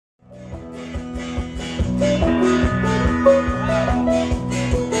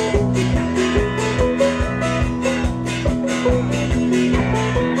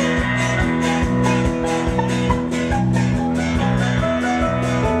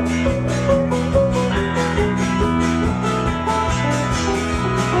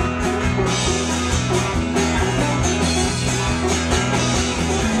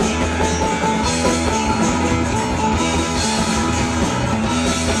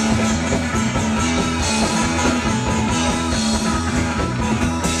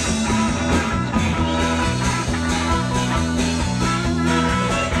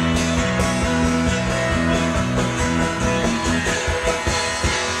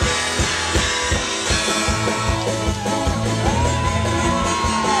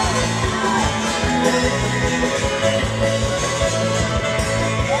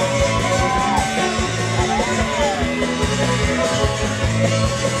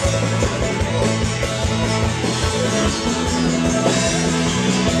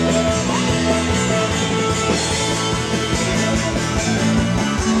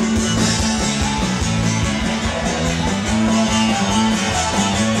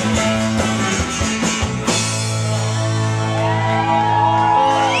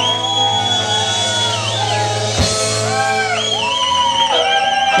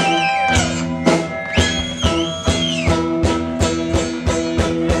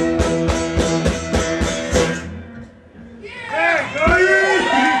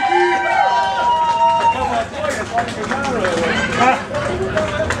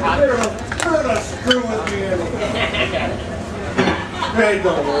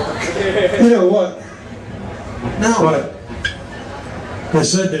You know what? No. What? They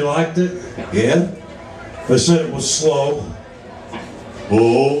said they liked it. Yeah? They said it was slow.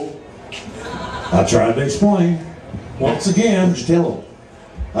 Oh. I tried to explain. Once again. What'd you tell them?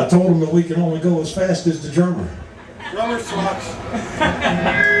 I told them that we can only go as fast as the drummer. Drummer sucks.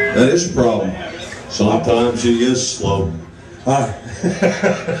 That is a problem. Sometimes he is slow.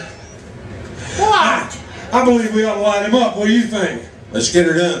 I believe we ought to light him up. What do you think? Let's get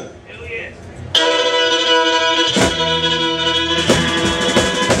her done.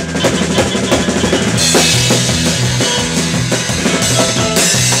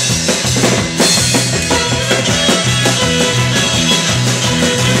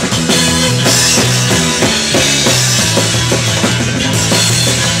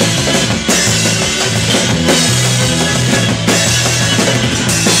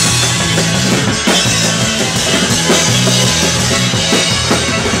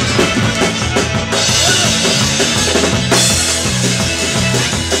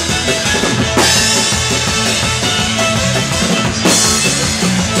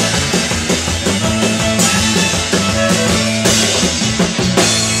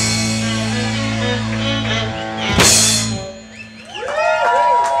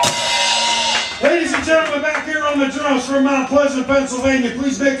 Back here on the drums from Mount Pleasant, Pennsylvania.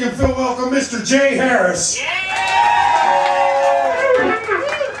 Please make him feel welcome, Mr. Jay Harris.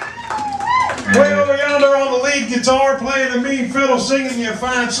 Way over yonder on the lead guitar, playing a mean fiddle, singing you a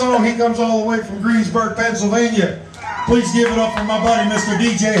fine song. He comes all the way from Greensburg, Pennsylvania. Please give it up for my buddy, Mr.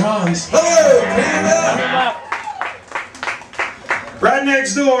 DJ Hans. Hello, Right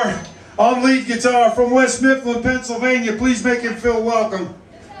next door, on lead guitar from West Mifflin, Pennsylvania. Please make him feel welcome,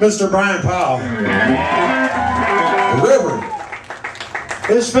 Mr. Brian Powell. The Reverend.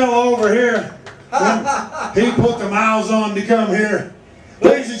 This fellow over here, he put the miles on to come here.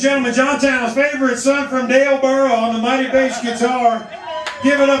 Ladies and gentlemen, Johntown's favorite son from Daleboro on the mighty bass guitar.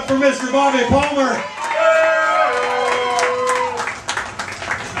 Give it up for Mr. Bobby Palmer.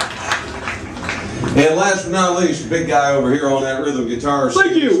 And last but not least, the big guy over here on that rhythm guitar.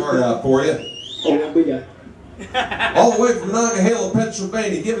 Thank you. Start out for you. Oh, what we got? All the way from Monongahela,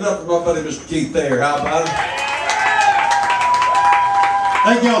 Pennsylvania. Give it up for my buddy, Mr. Keith Thayer. How about it?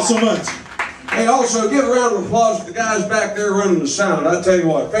 Thank y'all so much. Hey, also, give a round of applause to the guys back there running the sound. I tell you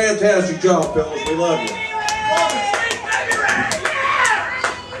what, fantastic job, fellas. We love you.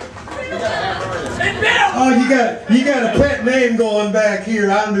 Oh, you got a pet name going back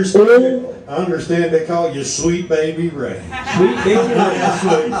here. I understand. I understand they call you Sweet Baby Ray. Sweet baby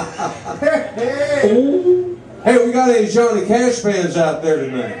Ray. Hey, we got any Johnny Cash fans out there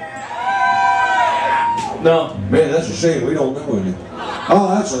tonight? No. Man, that's a shame. We don't know any. Oh,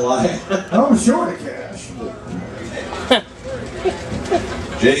 that's a lie. I'm short of cash.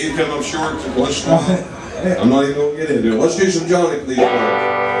 Jay, you come up short. Let's I'm not even going to get into it. Let's do some Johnny, please.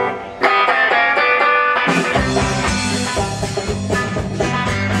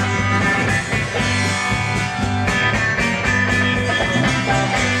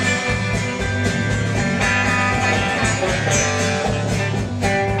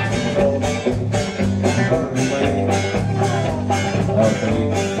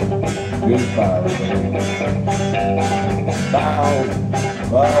 Down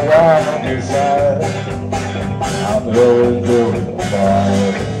by your side, I'm always doing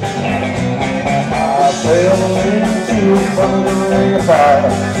fine. I fell into a ring of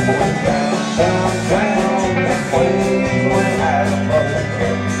fire.